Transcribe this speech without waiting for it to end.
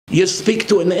You speak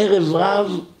to an Erev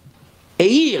Rav a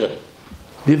year,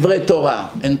 Divrei Torah,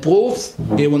 and proves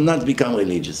he will not become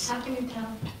religious. How can you tell?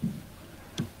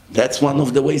 That's one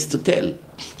of the ways to tell.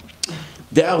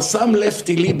 There are some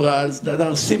lefty liberals that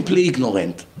are simply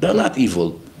ignorant. They're not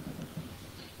evil.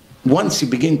 Once you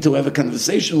begin to have a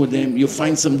conversation with them, you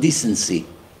find some decency.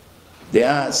 They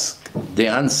ask, they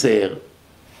answer,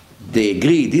 they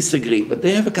agree, disagree, but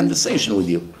they have a conversation with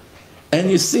you.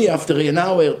 And you see after an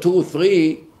hour, 2,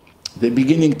 3, they're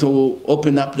beginning to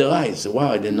open up their eyes.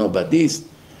 Wow, I didn't know about this.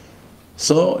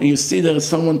 So you see there is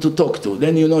someone to talk to.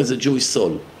 Then you know it's a Jewish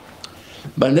soul.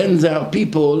 But then there are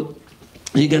people,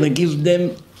 you're going to give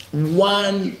them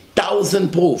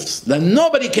 1,000 proofs that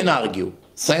nobody can argue,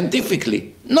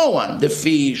 scientifically. No one. The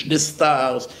fish, the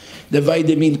stars, the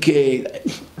vitamin K,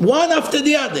 one after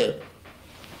the other.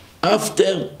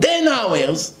 After 10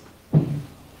 hours,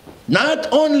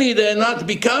 not only they're not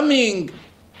becoming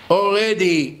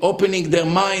already opening their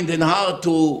mind and heart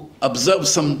to observe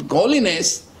some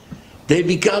holiness, they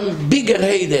become bigger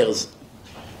haters.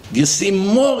 You see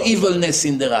more evilness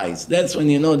in their eyes. That's when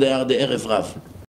you know they are the Erev Rav.